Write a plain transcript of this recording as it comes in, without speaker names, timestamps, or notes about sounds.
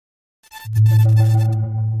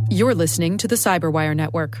You're listening to the Cyberwire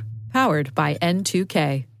Network, powered by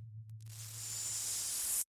N2K.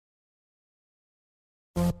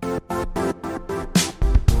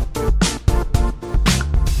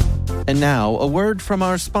 And now, a word from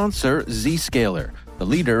our sponsor, Zscaler, the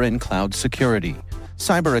leader in cloud security.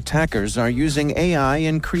 Cyber attackers are using AI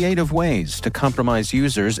in creative ways to compromise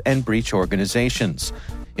users and breach organizations.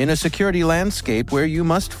 In a security landscape where you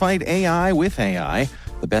must fight AI with AI,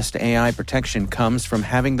 the best AI protection comes from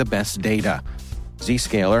having the best data.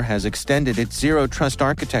 Zscaler has extended its zero-trust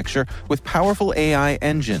architecture with powerful AI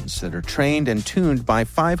engines that are trained and tuned by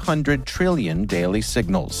 500 trillion daily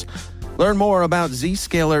signals. Learn more about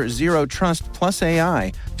Zscaler Zero Trust Plus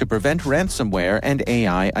AI to prevent ransomware and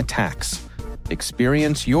AI attacks.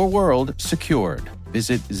 Experience your world secured.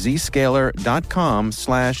 Visit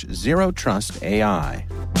zscaler.com/zerotrustai.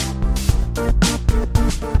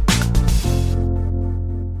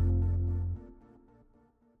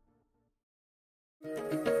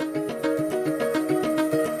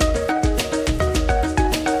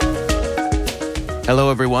 Hello,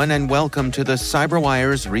 everyone, and welcome to the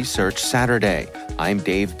CyberWire's Research Saturday. I'm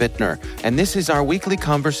Dave Bittner, and this is our weekly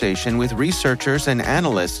conversation with researchers and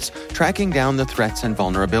analysts tracking down the threats and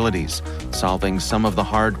vulnerabilities, solving some of the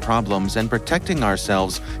hard problems, and protecting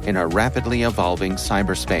ourselves in a rapidly evolving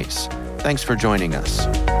cyberspace. Thanks for joining us.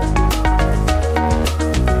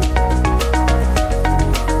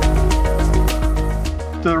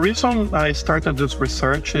 The reason I started this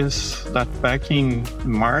research is that back in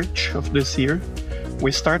March of this year,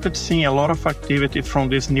 we started seeing a lot of activity from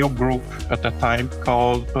this new group at the time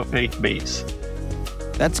called 8Base.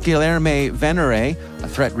 That's Guilherme Venere, a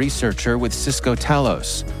threat researcher with Cisco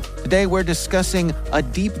Talos. Today we're discussing a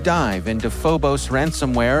deep dive into Phobos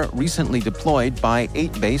ransomware recently deployed by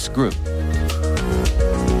 8Base Group.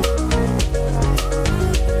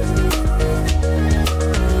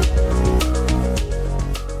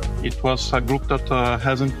 It was a group that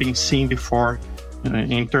hasn't been seen before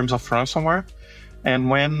in terms of ransomware.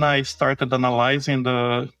 And when I started analyzing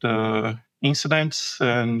the incidents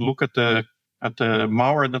and look at the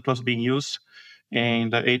malware that was being used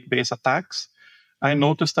in the 8Base attacks, I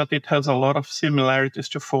noticed that it has a lot of similarities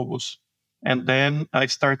to Phobos. And then I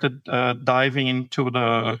started diving into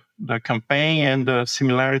the campaign and the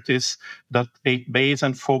similarities that 8Base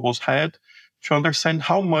and Phobos had to understand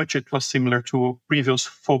how much it was similar to previous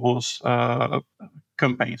Phobos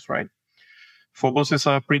campaigns, right? Phobos is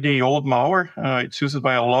a pretty old malware. It's used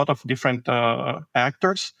by a lot of different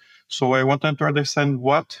actors. So I wanted to understand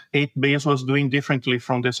what 8Base was doing differently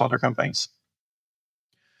from these other campaigns.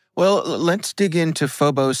 Well, let's dig into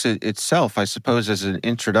Phobos itself, I suppose, as an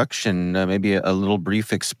introduction, maybe a little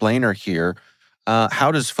brief explainer here. How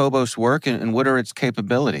does Phobos work and what are its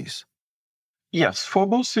capabilities? Yes,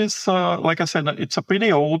 Phobos is, like I said, it's a pretty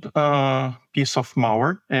old piece of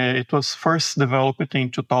malware. It was first developed in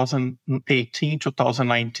 2018,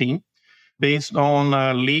 2019, based on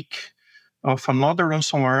a leak of another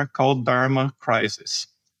ransomware called Dharma Crisis.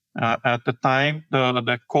 At the time,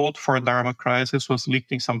 the code for Dharma Crisis was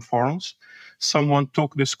leaked in some forums. Someone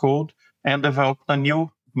took this code and developed a new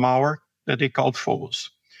malware that they called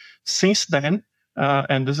Phobos. Since then,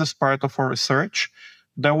 and this is part of our research,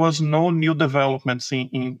 there was no new developments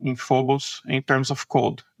in Phobos in terms of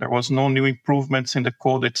code. There was no new improvements in the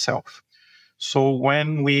code itself. So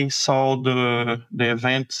when we saw the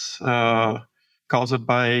events caused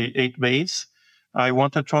by 8Base, I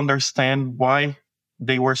wanted to understand why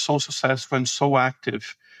they were so successful and so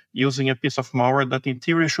active using a piece of malware that in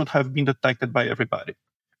theory should have been detected by everybody.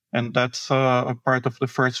 And that's a part of the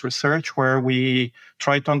first research where we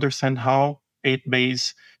try to understand how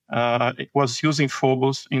 8Base it was using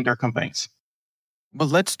Phobos in their campaigns. Well,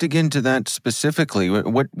 let's dig into that specifically.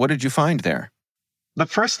 What did you find there? The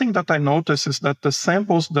first thing that I noticed is that the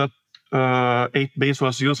samples that 8Base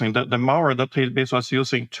was using, the malware that 8Base was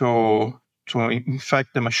using to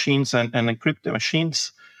infect the machines and encrypt the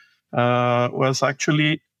machines, was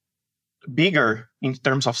actually bigger in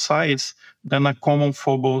terms of size than a common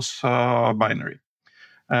Phobos binary.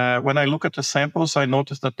 When I look at the samples, I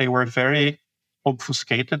noticed that they were very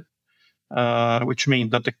obfuscated, which means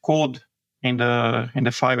that the code in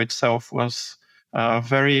the file itself was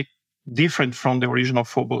very different from the original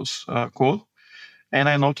Phobos code. And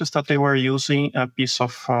I noticed that they were using a piece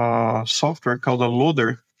of software called a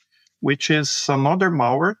loader, which is another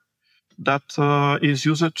malware that is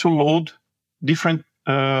used to load different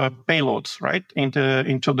payloads, right,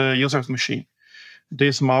 into the user's machine.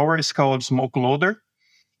 This malware is called Smoke Loader,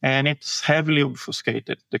 and it's heavily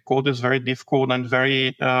obfuscated. The code is very difficult and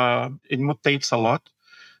it mutates a lot.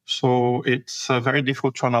 So it's very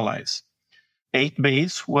difficult to analyze.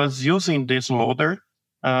 8-base was using this loader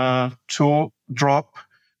to drop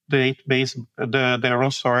the 8-base, the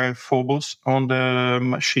ransomware Phobos on the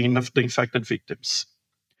machine of the infected victims.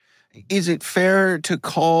 Is it fair to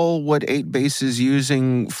call what 8-base is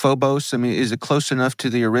using Phobos? I mean, is it close enough to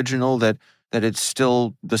the original that it's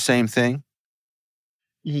still the same thing?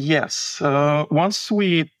 Yes. Once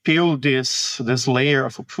we peel this layer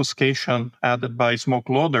of obfuscation added by smoke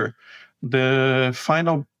loader, the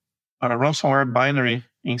final ransomware binary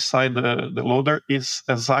inside the loader is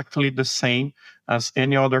exactly the same as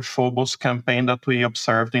any other Phobos campaign that we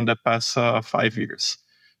observed in the past 5 years,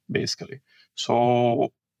 basically.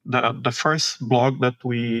 So the first blog that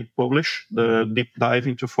we published, the deep dive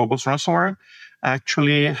into Phobos ransomware,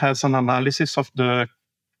 actually has an analysis of the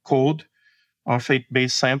code of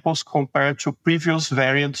 8-base samples compared to previous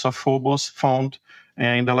variants of Phobos found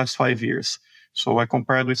in the last 5 years. So I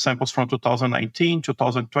compared with samples from 2019,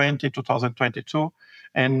 2020, 2022,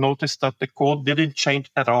 and noticed that the code didn't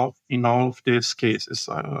change at all in all of these cases.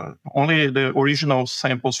 Only the original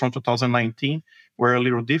samples from 2019 were a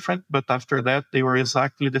little different, but after that, they were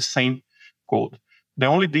exactly the same code. The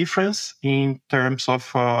only difference in terms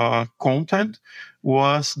of content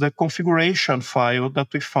was the configuration file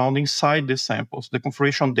that we found inside the samples, the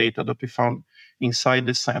configuration data that we found inside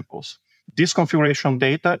the samples. This configuration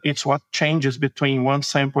data, it's what changes between one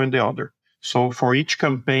sample and the other. So for each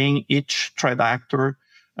campaign, each threat actor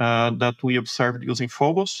that we observed using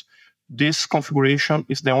Phobos, this configuration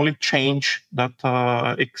is the only change that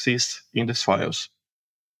exists in these files.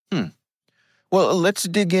 Well, let's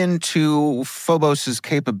dig into Phobos'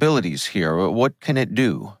 capabilities here. What can it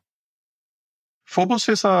do? Phobos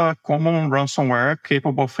is a common ransomware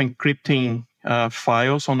capable of encrypting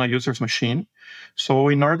files on a user's machine. So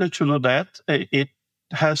in order to do that, it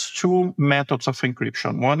has two methods of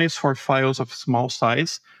encryption. One is for files of small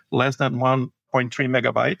size, less than 1.3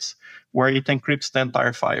 megabytes, where it encrypts the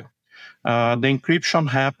entire file. The encryption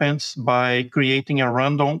happens by creating a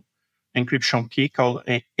random encryption key called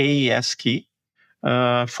an AES key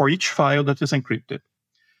for each file that is encrypted.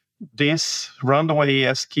 This random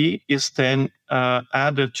AES key is then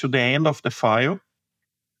added to the end of the file,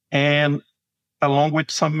 and along with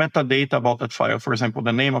some metadata about that file, for example,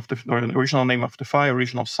 the name of the original name of the file,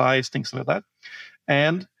 original size, things like that.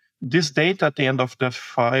 And this data at the end of the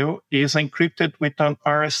file is encrypted with an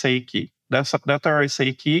RSA key. That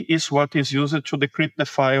RSA key is what is used to decrypt the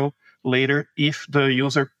file later if the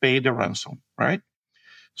user paid the ransom, right?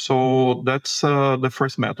 So that's the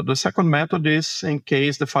first method. The second method is in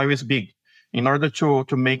case the file is big. In order to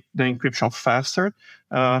make the encryption faster,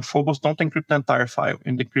 Phobos don't encrypt the entire file,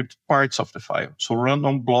 and encrypt parts of the file. So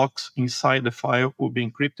random blocks inside the file will be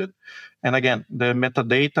encrypted. And again, the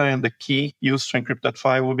metadata and the key used to encrypt that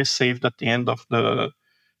file will be saved at the end of the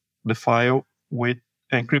file with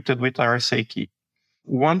encrypted with RSA key.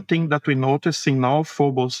 One thing that we notice in all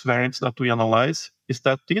Phobos variants that we analyze is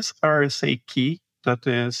that this RSA key that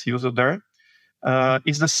is used there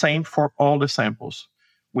is the same for all the samples,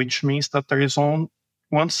 which means that there is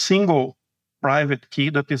one single private key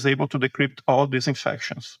that is able to decrypt all these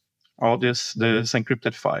infections, all these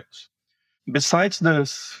encrypted files. Besides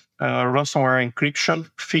this ransomware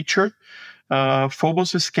encryption feature,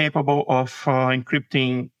 Phobos is capable of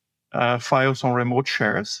encrypting files on remote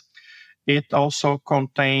shares. It also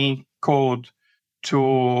contains code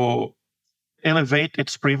to elevate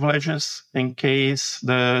its privileges in case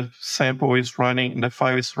the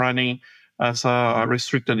file is running as a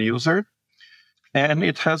restricted user. And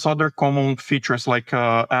it has other common features like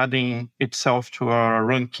adding itself to a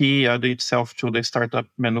run key, adding itself to the startup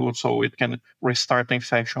menu, so it can restart the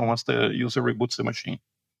infection once the user reboots the machine.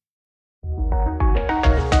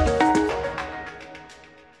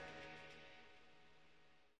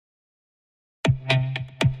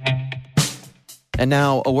 And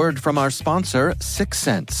now, a word from our sponsor,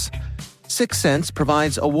 6sense. 6sense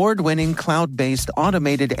provides award-winning cloud-based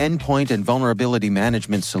automated endpoint and vulnerability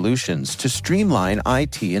management solutions to streamline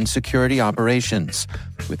IT and security operations.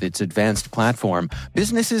 With its advanced platform,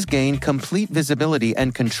 businesses gain complete visibility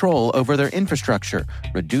and control over their infrastructure,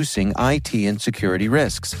 reducing IT and security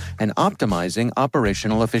risks and optimizing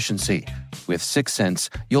operational efficiency. With 6sense,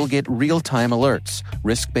 you'll get real-time alerts,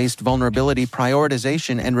 risk-based vulnerability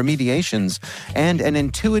prioritization and remediations, and an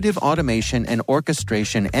intuitive automation and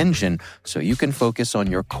orchestration engine so you can focus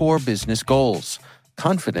on your core business goals,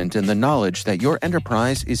 confident in the knowledge that your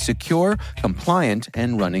enterprise is secure, compliant,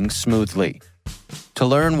 and running smoothly. To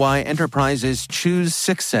learn why enterprises choose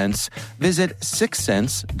 6sense, visit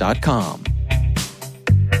 6sense.com.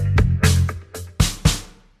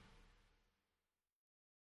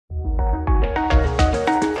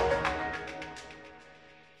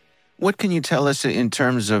 What can you tell us in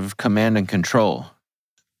terms of command and control?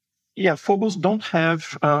 Yeah, Phobos don't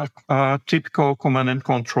have a typical command and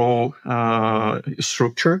control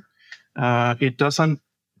structure. It doesn't,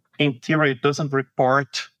 in theory, it doesn't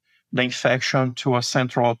report the infection to a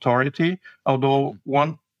central authority, although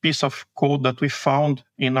one piece of code that we found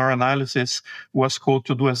in our analysis was code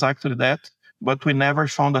to do exactly that, but we never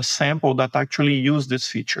found a sample that actually used this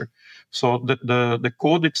feature. So the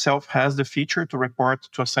code itself has the feature to report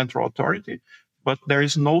to a central authority, but there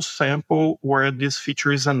is no sample where this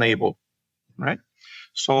feature is enabled, right?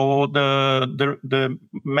 So the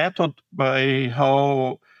method by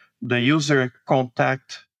how the user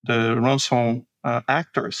contact the ransomware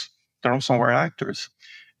actors,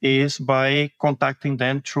 is by contacting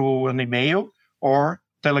them through an email or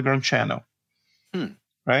Telegram channel,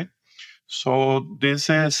 right? So this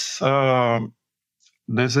is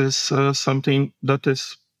something that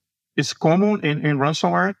is common in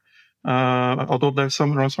ransomware. Although there's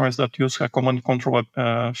some ransomwares that use a command control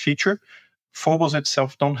feature, Phobos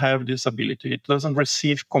itself don't have this ability. It doesn't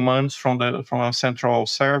receive commands from a central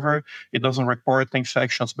server. It doesn't report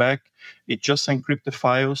infections back. It just encrypts the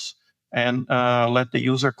files and let the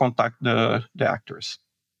user contact the actors.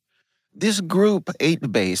 This group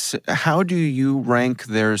 8 base, how do you rank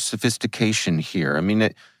their sophistication here? I mean,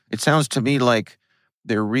 it sounds to me like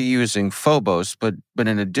they're reusing Phobos, but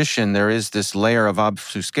in addition, there is this layer of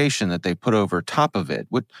obfuscation that they put over top of it.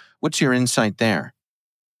 What's your insight there?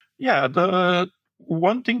 Yeah, the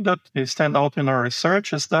one thing that stand out in our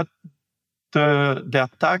research is that the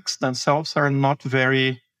attacks themselves are not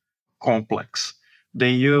very complex.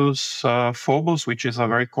 They use Phobos, which is a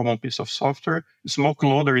very common piece of software. Smoke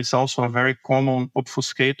Loader is also a very common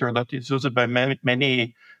obfuscator that is used by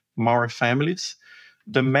many malware families.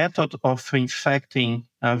 The method of infecting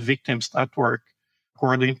a victim's network,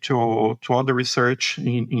 according to other research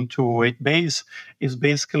into 8base, is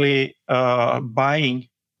basically buying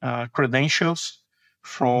credentials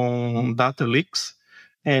from data leaks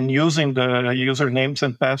and using the usernames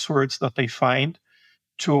and passwords that they find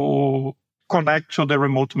to connect to the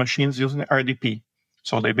remote machines using RDP.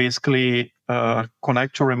 So they basically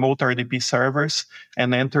connect to remote RDP servers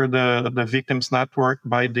and enter the victim's network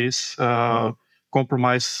by these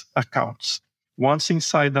compromised accounts. Once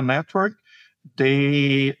inside the network,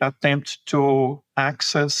 they attempt to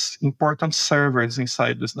access important servers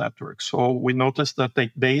inside this network. So we noticed that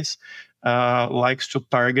the base likes to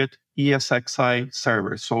target ESXi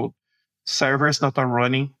servers. So servers that are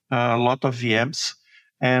running a lot of VMs,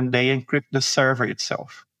 and they encrypt the server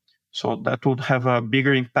itself. So that would have a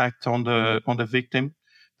bigger impact on the victim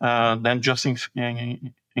than just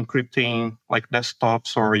encrypting like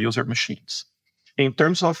desktops or user machines. In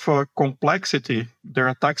terms of complexity, their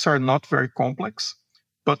attacks are not very complex,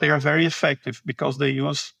 but they are very effective because they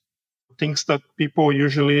use things that people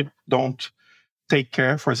usually don't take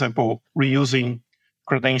care. For example, reusing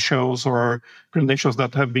credentials or credentials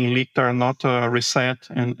that have been leaked are not reset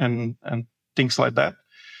and things like that.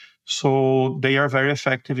 So they are very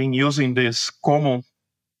effective in using these common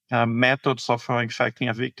methods of infecting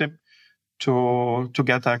a victim to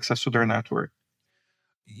get access to their network.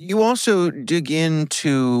 You also dig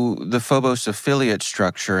into the Phobos affiliate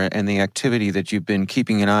structure and the activity that you've been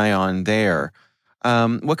keeping an eye on there.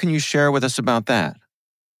 What can you share with us about that?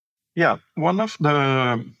 Yeah, one of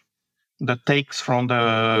the takes from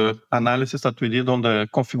the analysis that we did on the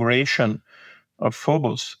configuration of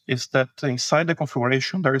Phobos is that inside the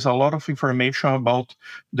configuration, there is a lot of information about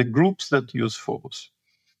the groups that use Phobos.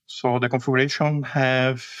 So the configuration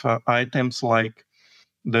have items like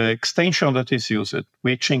the extension that is used,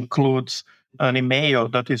 which includes an email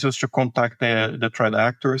that is used to contact the threat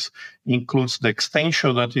actors, includes the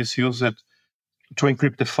extension that is used to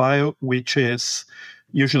encrypt the file, which is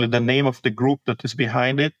usually the name of the group that is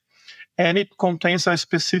behind it. And it contains a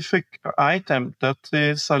specific item that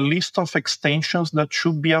is a list of extensions that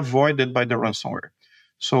should be avoided by the ransomware.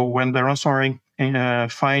 So when the ransomware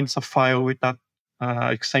finds a file with that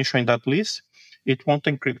extension in that list, it won't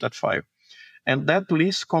encrypt that file. And that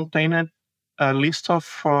list contained a list of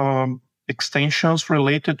extensions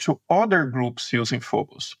related to other groups using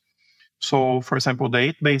Phobos. So, for example,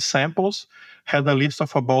 the 8base samples had a list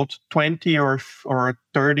of about 20 or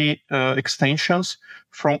 30 extensions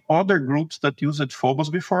from other groups that used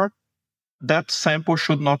Phobos before. That sample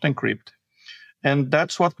should not encrypt. And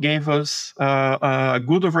that's what gave us a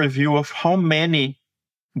good overview of how many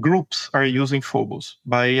groups are using Phobos.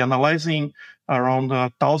 By analyzing around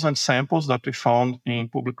 1,000 samples that we found in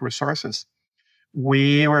public resources,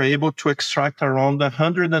 we were able to extract around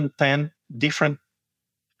 110 different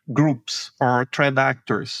groups or threat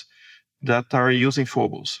actors that are using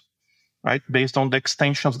Phobos. right? Based on the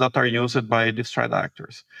extensions that are used by these threat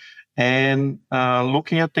actors. And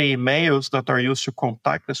looking at the emails that are used to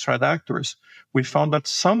contact the threat actors, we found that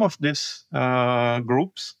some of these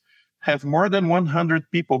groups have more than 100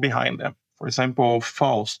 people behind them. For example,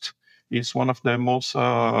 Faust is one of the most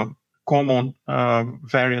common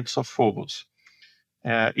variants of Phobos.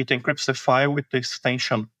 It encrypts the file with the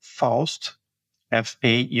extension Faust,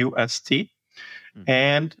 F-A-U-S-T,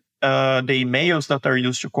 and the emails that are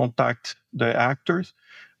used to contact the actors,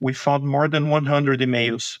 we found more than 100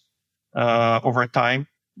 emails over time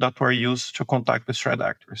that were used to contact the threat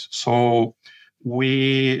actors. So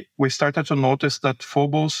we started to notice that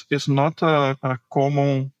Phobos is not a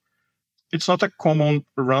common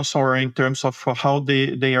ransomware in terms of how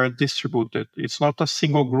they are distributed. It's not a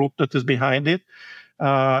single group that is behind it.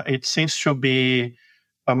 It seems to be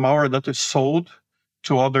a malware that is sold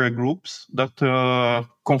to other groups that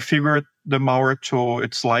configure the malware to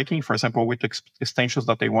its liking, for example, with extensions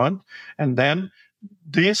that they want. And then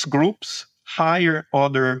these groups hire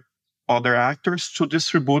other actors to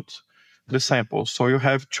distribute the samples. So you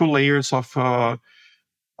have two layers of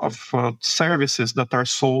services that are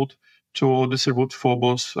sold to distribute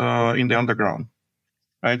Phobos in the underground.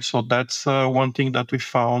 Right, so that's one thing that we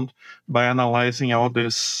found by analyzing all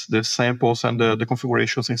the samples and the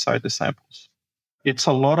configurations inside the samples. It's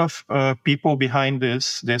a lot of people behind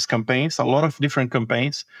these campaigns, a lot of different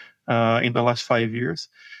campaigns in the last 5 years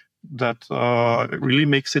that really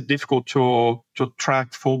makes it difficult to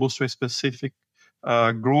track Phobos to a specific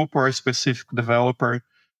group or a specific developer,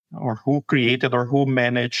 or who created or who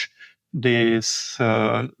managed this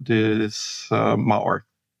malware.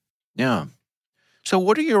 Yeah. So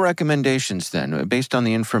what are your recommendations then, based on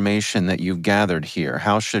the information that you've gathered here?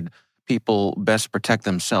 How should people best protect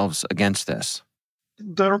themselves against this?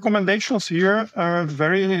 The recommendations here are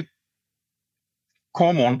very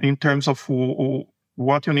common in terms of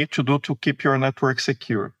what you need to do to keep your network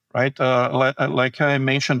secure, right? Like I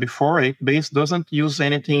mentioned before, Base doesn't use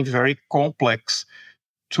anything very complex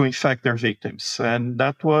to infect their victims. And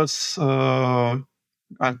that was a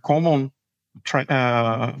common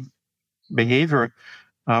behavior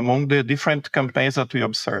among the different campaigns that we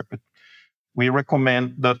observed. We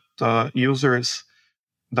recommend that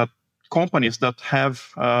companies that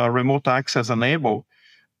have remote access enabled,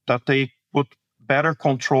 that they put better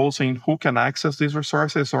controls in who can access these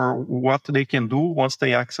resources or what they can do once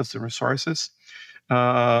they access the resources.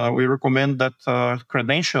 We recommend that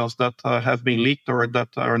credentials that have been leaked or that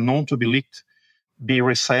are known to be leaked be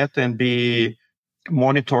reset and be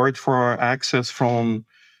monitored for access from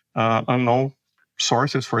unknown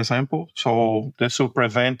sources, for example. So this will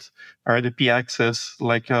prevent RDP access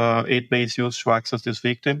like 8-base used to access these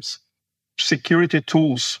victims. Security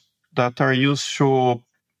tools that are used to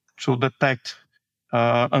detect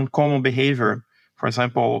uncommon behavior. For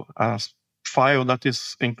example, a file that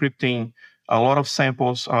is encrypting a lot of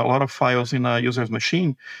samples, a lot of files in a user's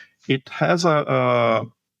machine, it has a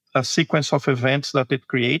sequence of events that it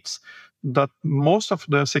creates that most of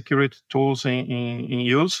the security tools in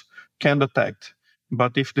use can detect.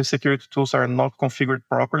 But if the security tools are not configured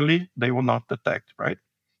properly, they will not detect, right?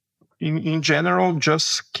 In general,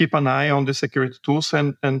 just keep an eye on the security tools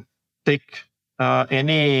and take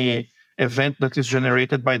any event that is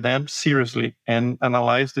generated by them seriously and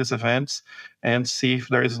analyze these events and see if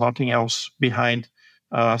there is nothing else behind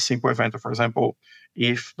a simple event. For example,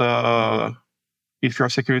 if your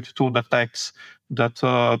security tool detects that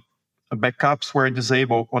backups were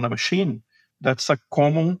disabled on a machine, that's a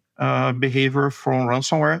common behavior from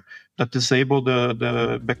ransomware that disable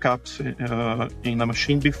the backups in a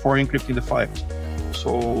machine before encrypting the files.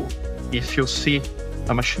 So if you see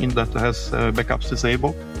a machine that has backups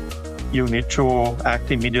disabled, you need to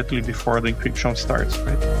act immediately before the encryption starts,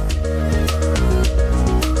 right?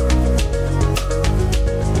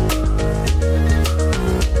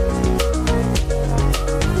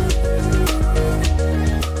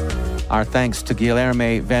 Our thanks to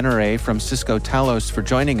Guilherme Venere from Cisco Talos for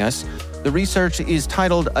joining us. The research is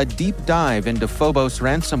titled A Deep Dive into Phobos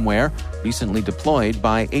Ransomware, recently deployed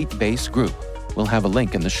by 8-Base Group. We'll have a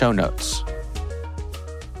link in the show notes.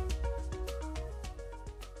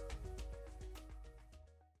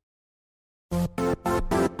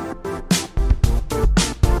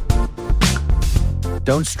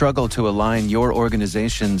 Don't struggle to align your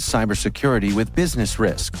organization's cybersecurity with business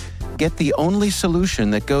risk. Get the only solution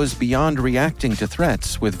that goes beyond reacting to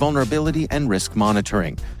threats with vulnerability and risk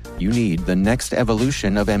monitoring. You need the next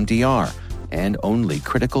evolution of MDR, and only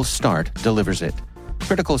Critical Start delivers it.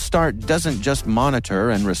 Critical Start doesn't just monitor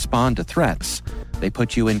and respond to threats. They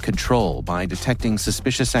put you in control by detecting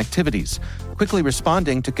suspicious activities, quickly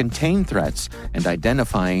responding to contain threats, and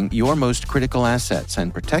identifying your most critical assets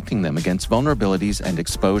and protecting them against vulnerabilities and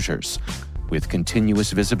exposures. With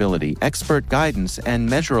continuous visibility, expert guidance, and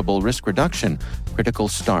measurable risk reduction, Critical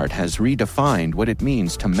Start has redefined what it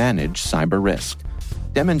means to manage cyber risk.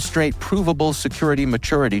 Demonstrate provable security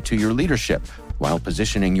maturity to your leadership while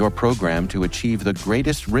positioning your program to achieve the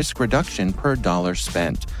greatest risk reduction per dollar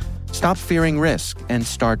spent. Stop fearing risk and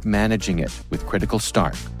start managing it with Critical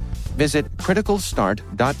Start. Visit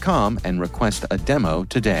criticalstart.com and request a demo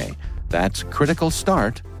today. That's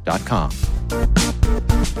criticalstart.com.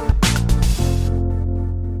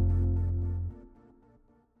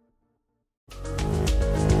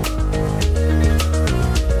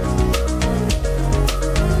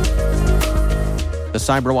 The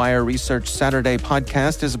CyberWire Research Saturday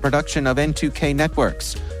podcast is a production of N2K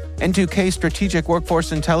Networks. N2K Strategic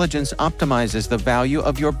Workforce Intelligence optimizes the value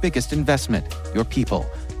of your biggest investment, your people.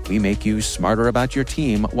 We make you smarter about your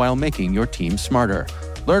team while making your team smarter.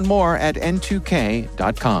 Learn more at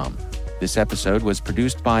n2k.com. This episode was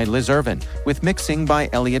produced by Liz Irvin, with mixing by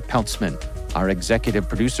Elliot Peltzman. Our executive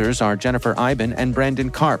producers are Jennifer Iben and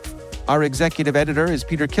Brandon Karpf. Our executive editor is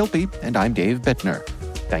Peter Kilpe, and I'm Dave Bittner.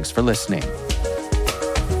 Thanks for listening.